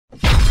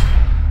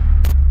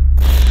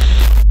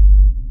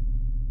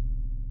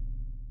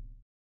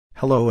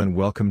Hello and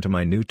welcome to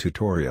my new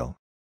tutorial.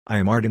 I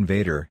am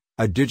Artinvader,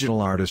 a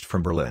digital artist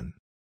from Berlin.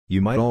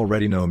 You might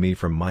already know me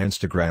from my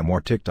Instagram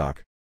or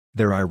TikTok.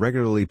 There I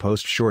regularly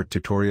post short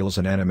tutorials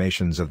and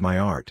animations of my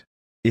art.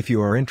 If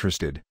you are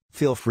interested,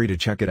 feel free to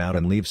check it out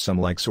and leave some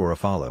likes or a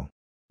follow.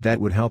 That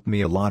would help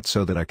me a lot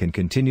so that I can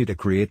continue to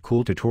create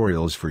cool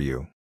tutorials for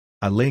you.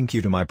 I'll link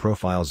you to my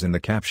profiles in the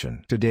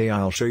caption. Today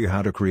I'll show you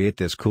how to create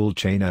this cool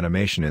chain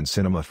animation in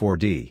Cinema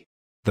 4D.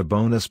 The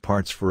bonus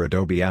parts for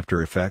Adobe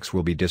After Effects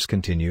will be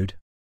discontinued.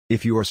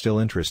 If you are still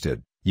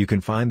interested, you can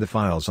find the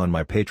files on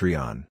my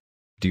Patreon.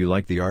 Do you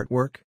like the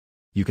artwork?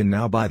 You can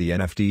now buy the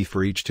NFT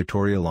for each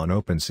tutorial on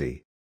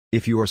OpenSea.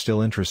 If you are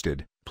still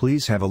interested,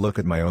 please have a look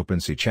at my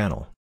OpenSea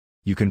channel.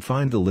 You can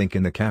find the link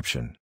in the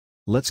caption.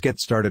 Let's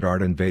get started,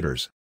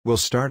 Artinvaders. We'll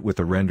start with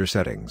the render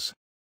settings.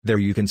 There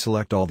you can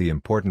select all the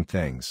important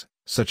things,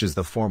 such as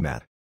the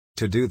format.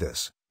 To do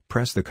this,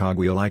 press the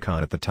cogwheel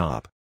icon at the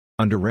top.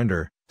 Under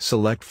Render,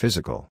 select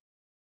Physical.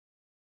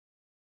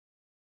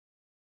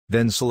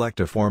 Then select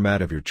a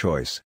format of your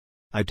choice.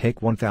 I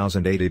take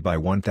 1080 by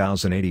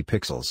 1080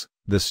 pixels,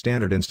 the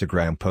standard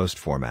Instagram post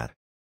format.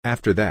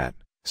 After that,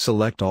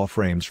 select all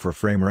frames for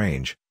frame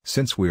range,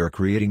 since we are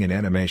creating an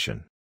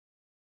animation.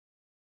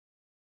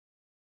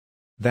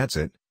 That's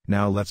it.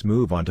 Now let's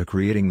move on to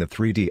creating the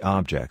 3D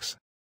objects.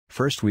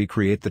 First we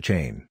create the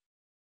chain.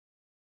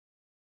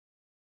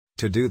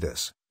 To do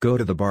this, go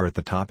to the bar at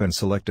the top and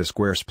select a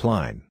square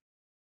spline.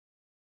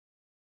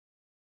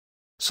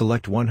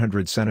 Select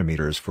 100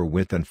 cm for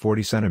width and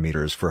 40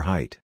 cm for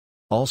height.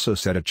 Also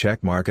set a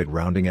check mark at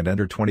rounding and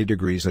enter 20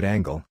 degrees at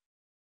angle.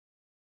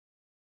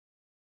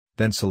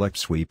 Then select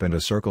sweep and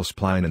a circle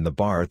spline in the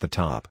bar at the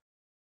top.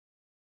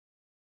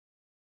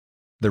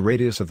 The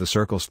radius of the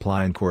circle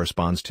spline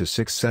corresponds to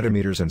 6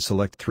 cm and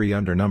select 3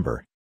 under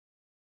number.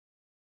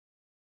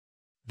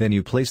 Then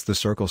you place the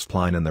circle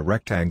spline in the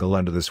rectangle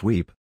under the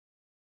sweep.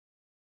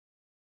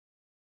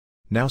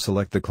 Now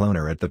select the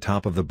cloner at the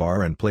top of the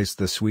bar and place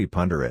the sweep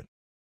under it.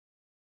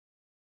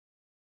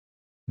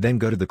 Then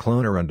go to the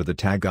cloner under the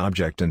tag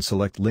object and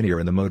select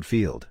linear in the mode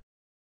field.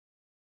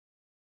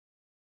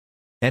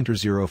 Enter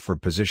 0 for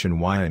position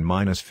Y and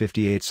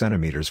 -58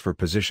 cm for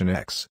position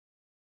X.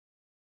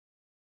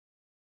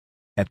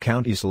 At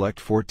count E select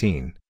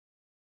 14.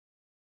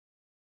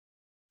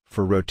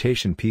 For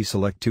rotation P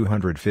select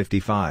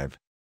 255.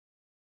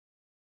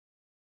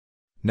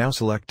 Now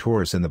select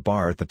torus in the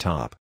bar at the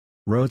top.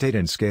 Rotate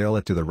and scale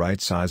it to the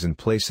right size and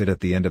place it at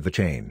the end of the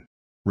chain.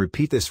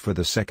 Repeat this for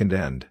the second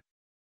end.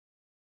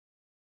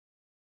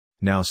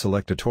 Now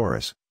select a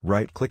torus,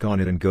 right-click on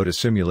it and go to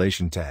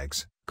Simulation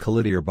Tags,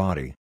 Collider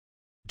Body.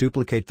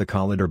 Duplicate the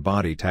Collider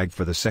Body tag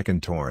for the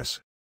second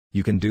torus.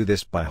 You can do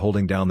this by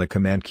holding down the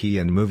Command key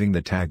and moving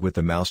the tag with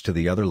the mouse to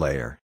the other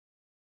layer.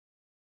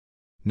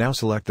 Now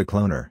select the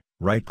cloner,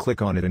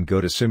 right-click on it and go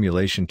to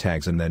Simulation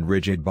Tags and then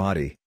Rigid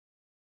Body.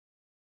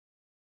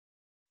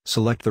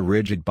 Select the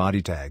Rigid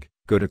Body tag,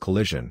 go to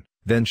Collision,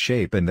 then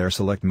Shape and there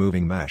select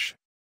Moving Mesh.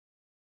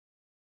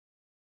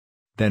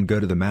 Then go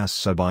to the Mass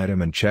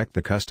sub-item and check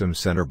the Custom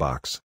Center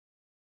box.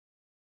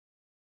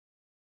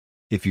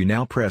 If you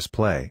now press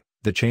play,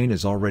 the chain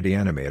is already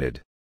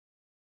animated.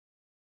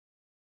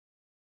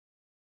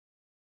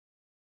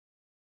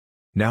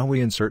 Now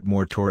we insert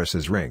more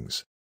torus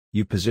rings.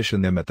 You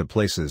position them at the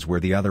places where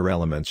the other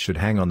elements should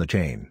hang on the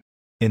chain.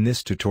 In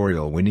this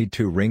tutorial we need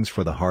 2 rings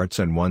for the hearts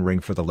and 1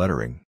 ring for the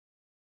lettering.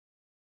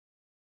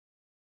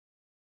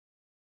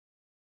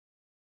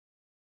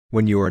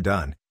 When you are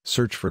done,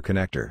 search for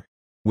connector.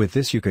 With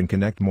this you can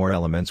connect more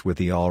elements with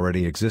the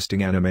already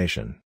existing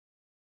animation.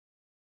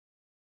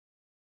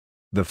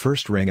 The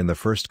first ring and the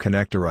first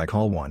connector I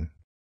call 1.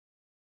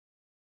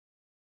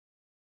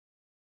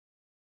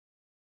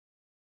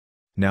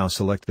 Now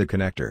select the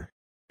connector.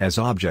 As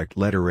object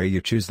letter A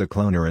you choose the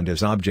cloner and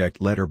as object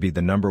letter B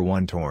the number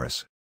 1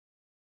 torus.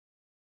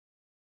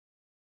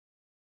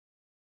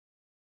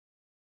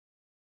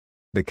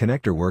 The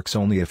connector works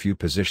only if you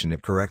position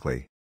it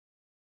correctly.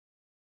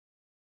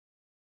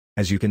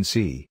 As you can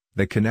see,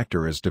 the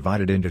connector is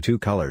divided into 2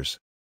 colors.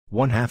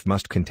 One half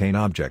must contain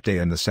object A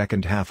and the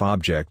second half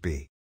object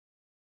B.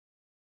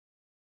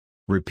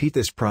 Repeat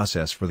this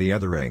process for the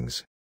other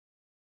rings.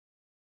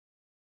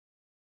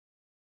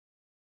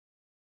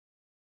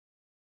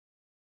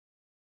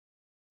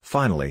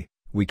 Finally,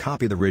 we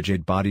copy the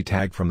rigid body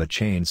tag from the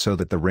chain so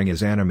that the ring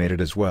is animated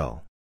as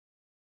well.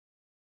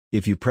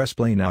 If you press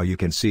play now you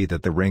can see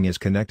that the ring is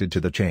connected to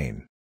the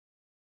chain.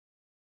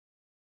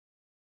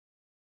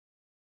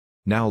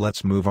 Now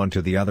let's move on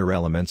to the other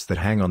elements that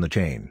hang on the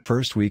chain.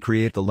 First we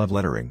create the love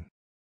lettering.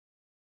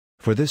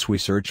 For this we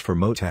search for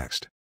Mo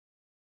Text.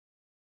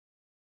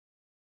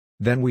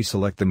 Then we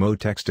select the Mo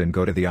Text and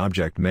go to the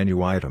Object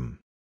menu item.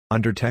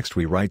 Under Text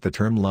we write the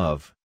term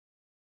love.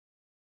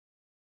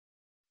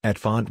 At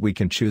font we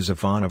can choose a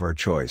font of our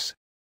choice.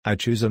 I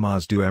choose a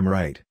Mazda M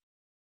Right.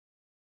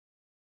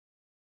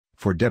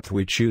 For depth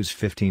we choose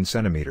 15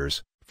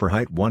 cm, for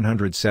height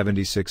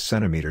 176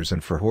 cm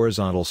and for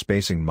horizontal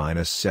spacing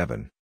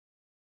 -7.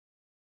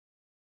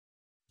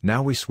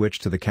 Now we switch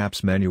to the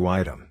Caps menu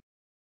item.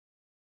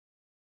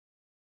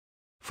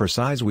 For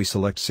size we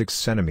select 6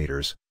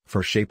 cm,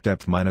 for shape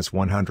depth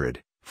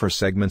 -100, for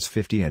segments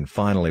 50, and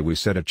finally we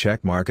set a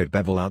check mark at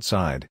bevel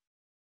outside.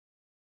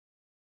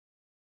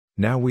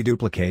 Now we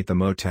duplicate the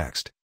mode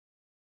text.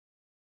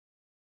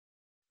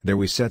 There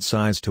we set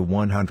size to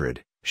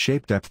 100,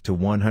 shape depth to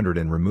 100,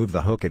 and remove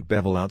the hook at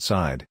bevel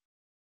outside.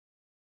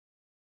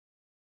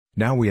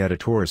 Now we add a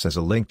torus as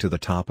a link to the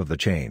top of the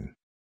chain.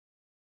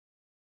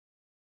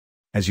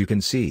 As you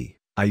can see,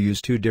 I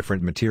use 2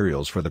 different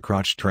materials for the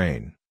crotch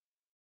train.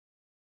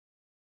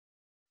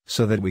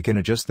 So that we can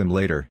adjust them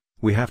later,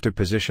 we have to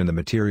position the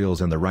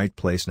materials in the right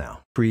place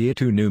now. Create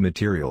 2 new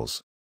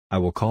materials. I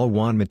will call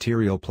one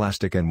material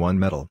plastic and one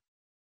metal.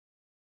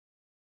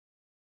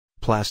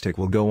 Plastic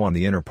will go on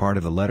the inner part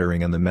of the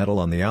lettering and the metal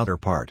on the outer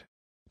part.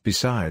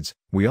 Besides,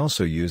 we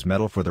also use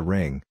metal for the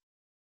ring.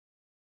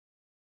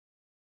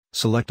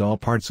 Select all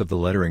parts of the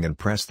lettering and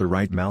press the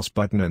right mouse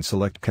button and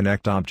select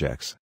Connect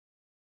Objects.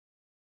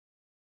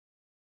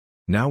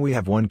 Now we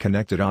have one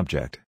connected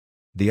object.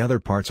 The other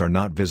parts are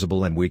not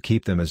visible and we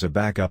keep them as a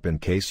backup in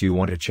case you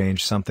want to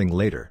change something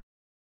later.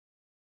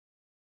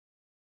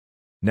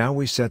 Now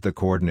we set the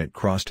coordinate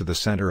cross to the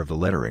center of the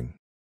lettering.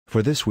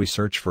 For this we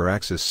search for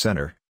axis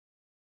center.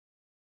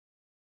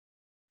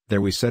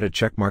 There we set a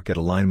checkmark at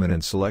alignment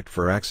and select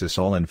for axis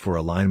all and for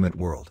alignment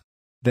world.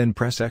 Then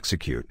press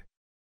execute.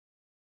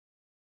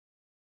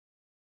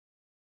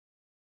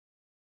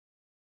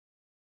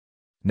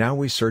 Now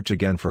we search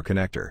again for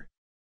connector.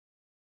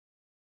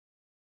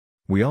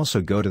 We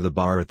also go to the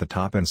bar at the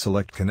top and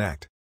select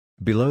connect.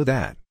 Below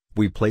that,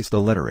 we place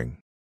the lettering.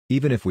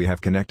 Even if we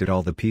have connected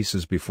all the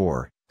pieces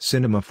before,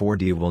 Cinema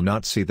 4D will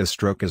not see the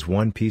stroke as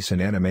one piece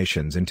in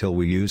animations until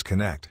we use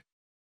connect.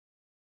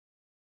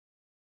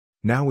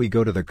 Now we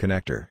go to the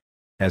connector.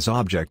 As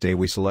object A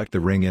we select the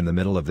ring in the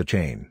middle of the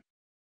chain.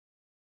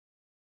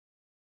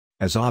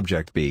 As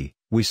object B,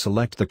 we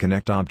select the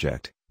connect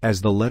object,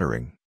 as the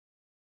lettering.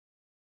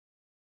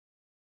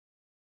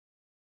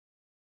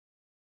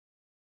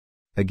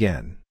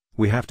 Again,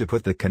 we have to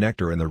put the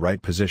connector in the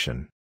right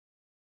position.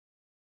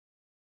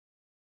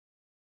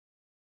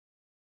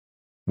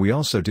 We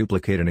also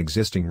duplicate an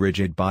existing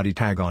rigid body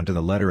tag onto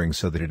the lettering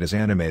so that it is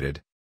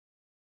animated.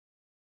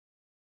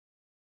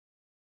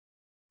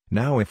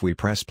 Now if we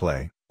press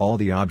play, all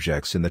the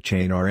objects in the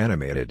chain are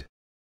animated.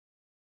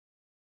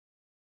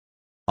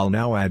 I'll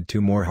now add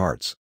 2 more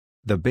hearts.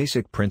 The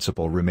basic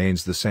principle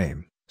remains the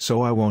same,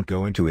 so I won't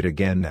go into it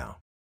again now.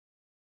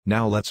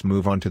 Now let's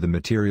move on to the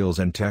materials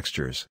and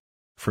textures.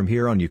 From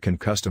here on you can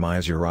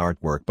customize your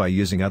artwork by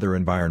using other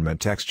environment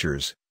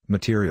textures,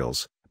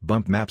 materials,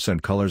 bump maps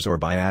and colors, or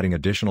by adding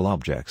additional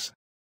objects.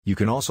 You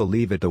can also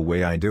leave it the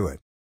way I do it.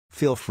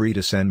 Feel free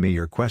to send me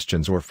your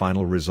questions or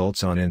final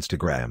results on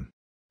Instagram.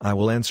 I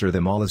will answer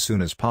them all as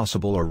soon as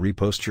possible or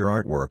repost your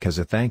artwork as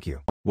a thank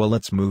you. Well,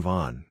 let's move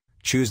on.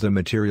 Choose the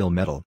material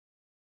metal.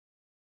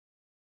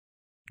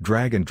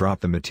 Drag and drop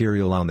the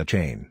material on the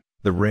chain,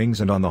 the rings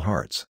and on the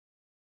hearts.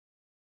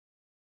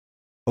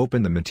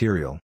 Open the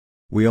material.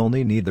 We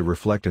only need the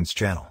reflectance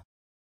channel.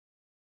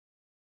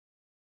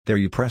 There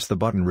you press the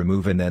button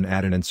remove and then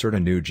add and insert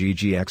a new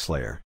GGX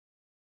layer.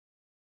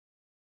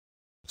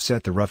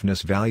 Set the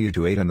roughness value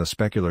to 8 and the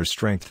specular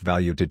strength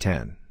value to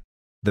 10.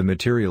 The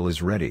material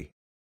is ready.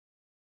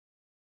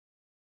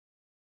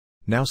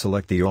 Now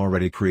select the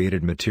already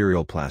created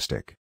material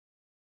plastic.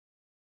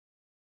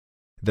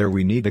 There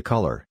we need the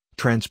color,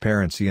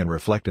 transparency and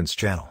reflectance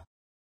channel.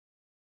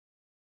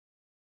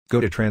 Go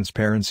to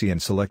transparency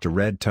and select a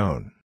red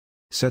tone.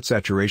 Set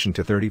saturation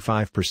to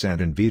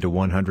 35% and V to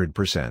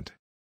 100%.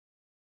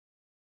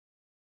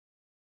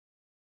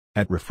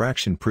 At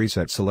refraction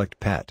preset select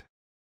PET.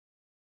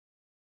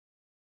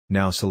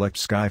 Now select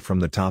sky from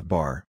the top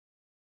bar.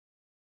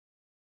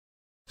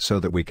 So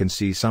that we can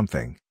see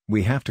something,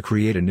 we have to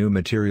create a new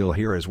material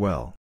here as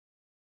well.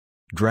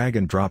 Drag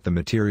and drop the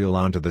material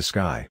onto the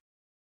sky.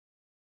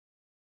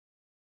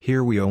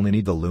 Here we only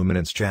need the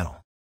luminance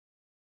channel.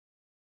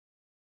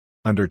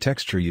 Under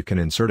texture you can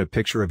insert a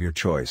picture of your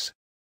choice.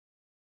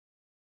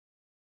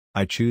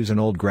 I choose an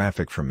old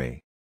graphic from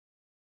me.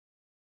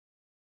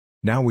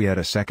 Now we add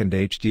a second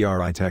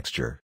HDRI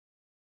texture.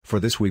 For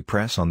this we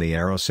press on the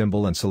arrow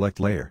symbol and select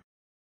layer.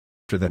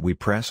 After that we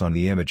press on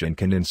the image and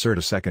can insert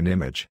a second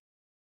image.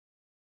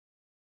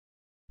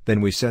 Then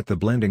we set the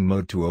blending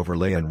mode to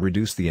overlay and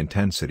reduce the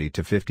intensity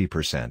to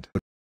 50%.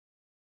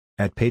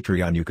 At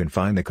Patreon you can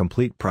find the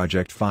complete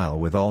project file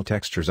with all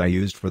textures I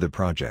used for the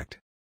project.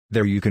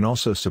 There you can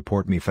also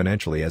support me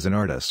financially as an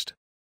artist.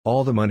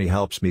 All the money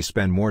helps me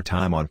spend more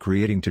time on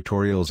creating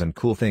tutorials and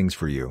cool things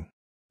for you.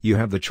 You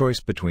have the choice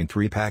between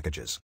 3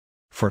 packages.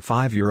 For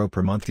 €5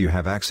 per month you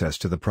have access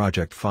to the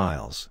project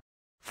files.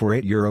 For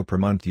 €8 per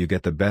month you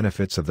get the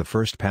benefits of the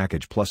first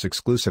package plus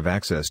exclusive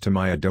access to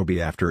my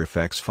Adobe After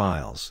Effects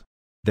files.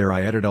 There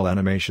I edit all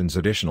animations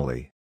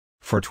additionally.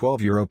 For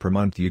 €12 per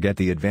month you get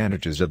the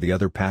advantages of the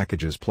other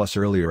packages plus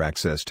earlier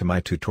access to my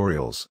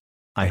tutorials.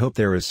 I hope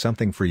there is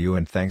something for you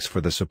and thanks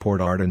for the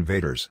support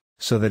Artinvaders.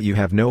 So that you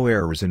have no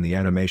errors in the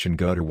animation,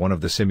 go to one of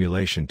the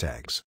simulation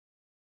tags.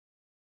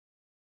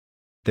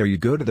 There you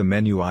go to the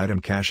menu item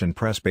cache and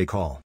press bake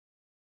all.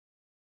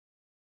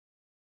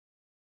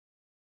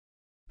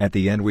 At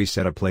the end we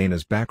set a plane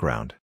as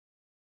background.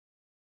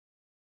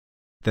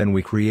 Then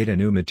we create a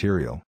new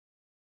material.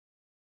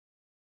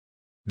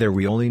 There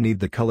we only need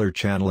the color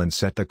channel and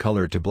set the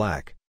color to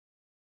black.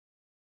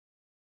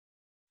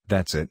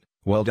 That's it.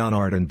 Well done,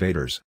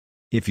 Artinvaders.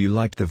 If you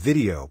liked the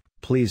video,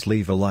 please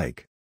leave a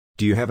like.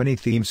 Do you have any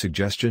theme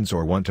suggestions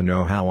or want to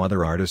know how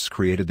other artists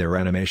created their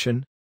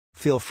animation?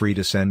 Feel free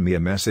to send me a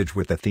message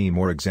with the theme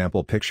or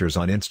example pictures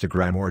on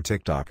Instagram or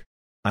TikTok.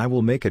 I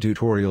will make a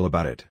tutorial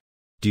about it.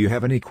 Do you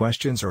have any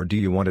questions or do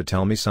you want to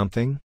tell me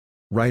something?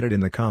 Write it in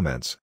the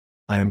comments.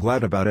 I am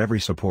glad about every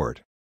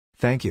support.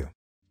 Thank you.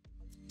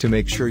 To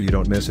make sure you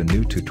don't miss a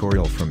new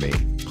tutorial from me,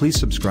 please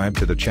subscribe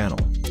to the channel.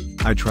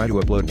 I try to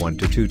upload 1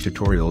 to 2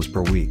 tutorials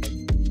per week.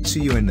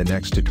 See you in the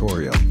next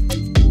tutorial.